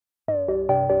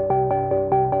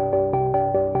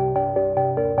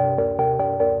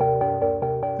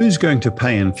Who's going to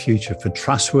pay in future for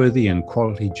trustworthy and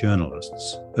quality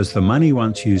journalists as the money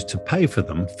once used to pay for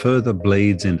them further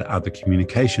bleeds into other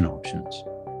communication options?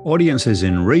 Audiences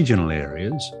in regional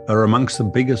areas are amongst the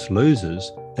biggest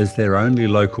losers as their only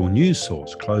local news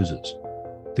source closes.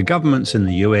 The governments in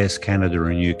the US, Canada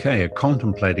and UK are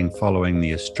contemplating following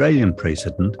the Australian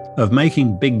precedent of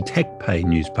making big tech pay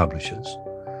news publishers.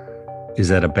 Is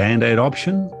that a band-aid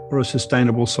option or a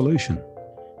sustainable solution?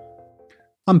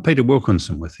 I'm Peter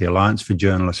Wilkinson with the Alliance for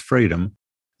Journalist Freedom,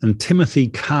 and Timothy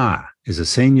Carr is a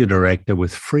Senior Director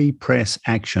with Free Press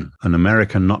Action, an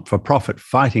American not-for-profit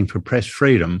fighting for press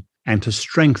freedom and to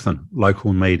strengthen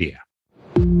local media.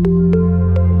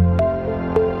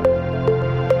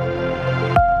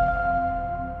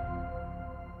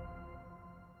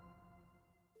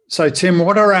 So, Tim,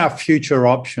 what are our future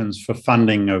options for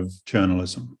funding of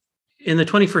journalism? In the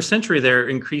 21st century, they're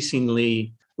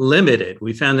increasingly limited.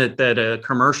 We found that a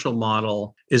commercial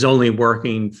model is only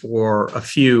working for a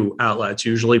few outlets,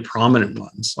 usually prominent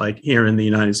ones, like here in the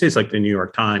United States, like the New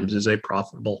York Times is a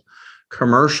profitable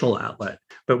commercial outlet.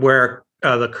 But where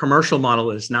the commercial model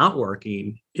is not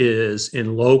working is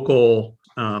in local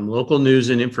news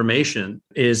and information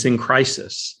is in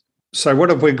crisis. So what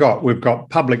have we got? We've got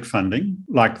public funding,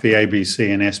 like the ABC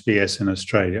and SBS in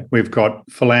Australia. We've got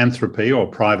philanthropy or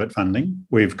private funding.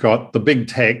 We've got the big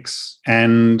techs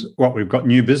and we've got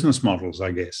new business models,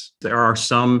 I guess. There are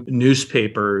some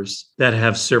newspapers that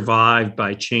have survived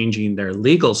by changing their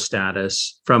legal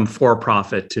status from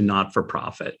for-profit to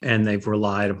not-for-profit, and they've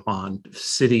relied upon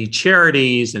city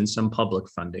charities and some public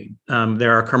funding.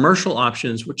 There are commercial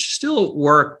options which still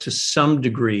work to some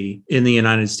degree in the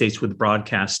United States with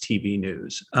broadcast TV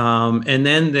news. And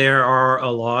then there are a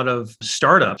lot of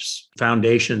startups.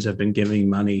 Foundations have been giving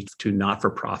money to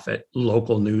not-for-profit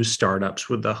local news startups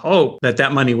with the hope that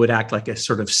that money would act like a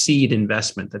sort of seed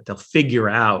investment, that they'll figure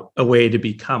out a way to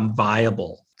become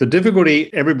viable. The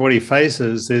difficulty everybody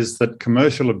faces is that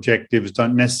commercial objectives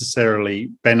don't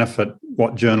necessarily benefit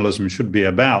what journalism should be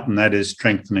about, and that is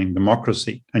strengthening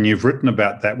democracy. And you've written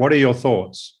about that. What are your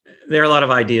thoughts? There are a lot of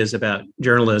ideas about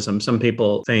journalism. Some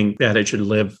people think that it should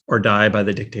live or die by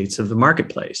the dictates of the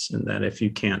marketplace, and that if you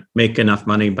can't make enough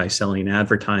money by selling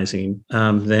advertising,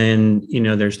 then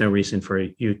there's no reason for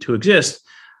you to exist.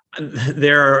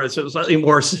 There are slightly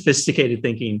more sophisticated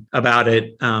thinking about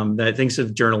it that thinks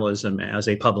of journalism as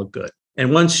a public good.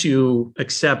 And once you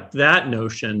accept that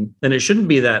notion, then it shouldn't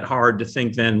be that hard to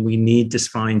think then we need to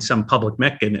find some public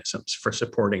mechanisms for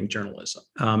supporting journalism.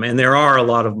 And there are a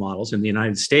lot of models in the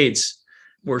United States.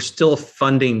 We're still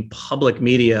funding public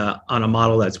media on a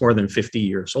model that's more than 50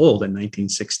 years old. In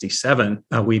 1967,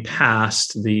 we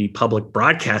passed the Public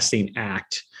Broadcasting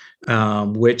Act,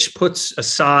 which puts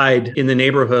aside in the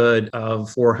neighborhood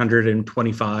of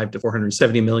 $425 to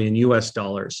 $470 million US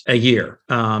dollars a year.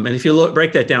 And if you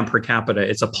break that down per capita,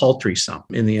 it's a paltry sum.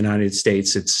 In the United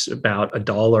States, it's about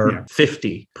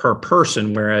 $1.50 per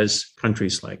person, whereas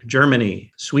countries like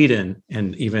Germany, Sweden,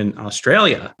 and even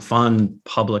Australia fund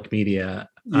public media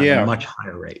at a much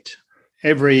higher rate.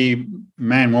 Every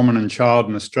man, woman, and child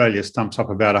in Australia stumps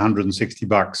up about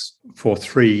 $160 for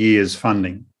 3 years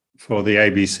funding for the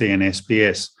ABC and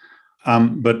SBS.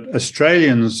 But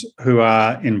Australians who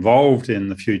are involved in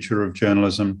the future of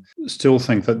journalism still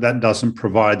think that doesn't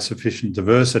provide sufficient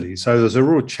diversity. So there's a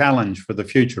real challenge for the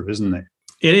future, isn't there?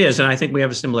 It is. And I think we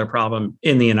have a similar problem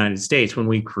in the United States. When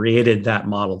we created that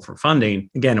model for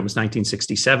funding, again, it was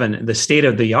 1967, the state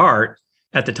of the art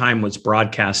at the time was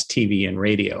broadcast TV and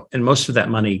radio, and most of that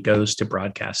money goes to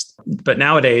broadcast. But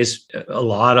nowadays, a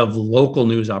lot of local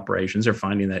news operations are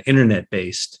finding that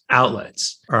internet-based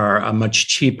outlets are a much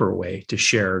cheaper way to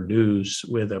share news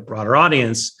with a broader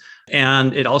audience.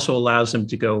 And it also allows them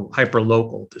to go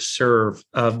hyper-local, to serve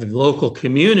the local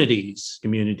communities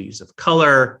of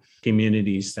color,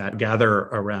 communities that gather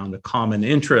around a common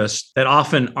interest that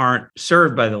often aren't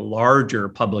served by the larger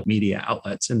public media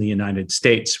outlets in the United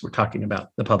States. We're talking about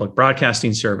the Public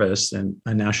Broadcasting Service and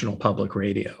a National Public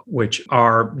Radio, which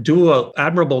do an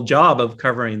admirable job of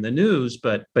covering the news,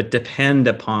 but depend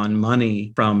upon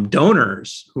money from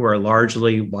donors who are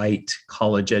largely white,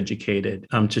 college-educated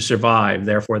to survive.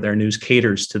 Therefore, their news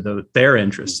caters to their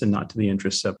interests and not to the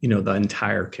interests of the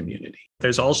entire community.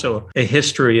 There's also a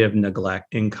history of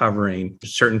neglect in covering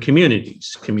certain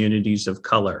communities of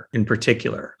color in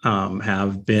particular,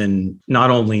 have been not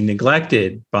only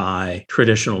neglected by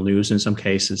traditional news, in some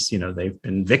cases, they've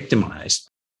been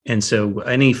victimized. And so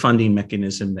any funding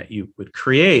mechanism that you would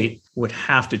create would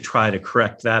have to try to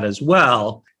correct that as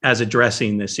well. as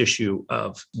addressing this issue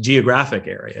of geographic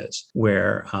areas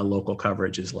where local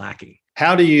coverage is lacking.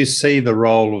 How do you see the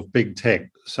role of big tech?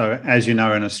 So, as you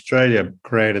know, in Australia,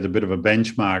 created a bit of a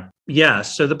benchmark. Yeah,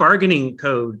 so the bargaining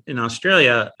code in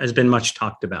Australia has been much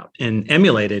talked about and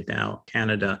emulated now.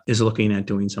 Canada is looking at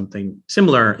doing something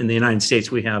similar. In the United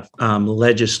States, we have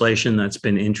legislation that's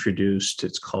been introduced.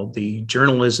 It's called the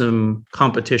Journalism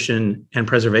Competition and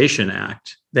Preservation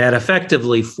Act that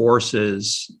effectively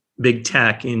forces big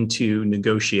tech into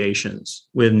negotiations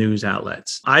with news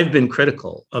outlets. I've been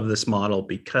critical of this model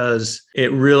because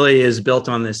it really is built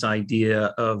on this idea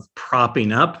of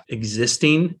propping up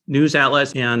existing news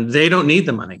outlets, and they don't need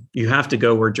the money. You have to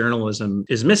go where journalism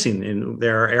is missing. And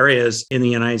there are areas in the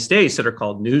United States that are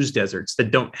called news deserts that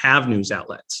don't have news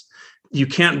outlets. You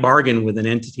can't bargain with an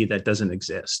entity that doesn't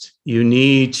exist. You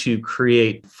need to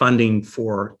create funding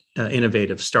for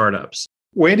innovative startups.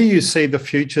 Where do you see the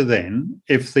future then?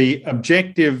 If the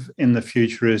objective in the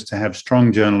future is to have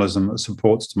strong journalism that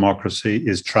supports democracy,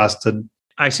 is trusted,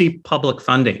 I see public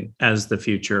funding as the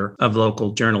future of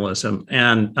local journalism.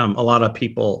 And a lot of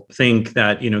people think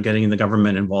that, getting the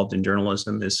government involved in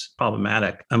journalism is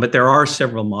problematic. But there are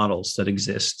several models that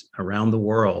exist around the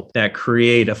world that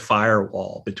create a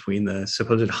firewall between the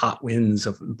supposed hot winds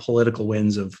of political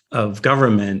winds of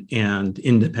government and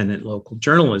independent local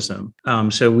journalism.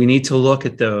 So we need to look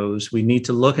at those. We need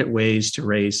to look at ways to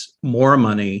raise more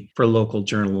money for local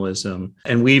journalism.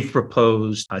 And we've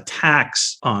proposed a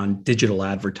tax on digital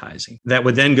advertising that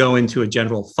would then go into a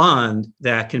general fund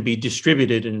that can be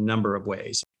distributed in a number of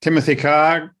ways. Timothy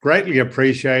Carr, greatly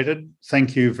appreciated.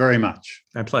 Thank you very much.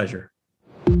 My pleasure.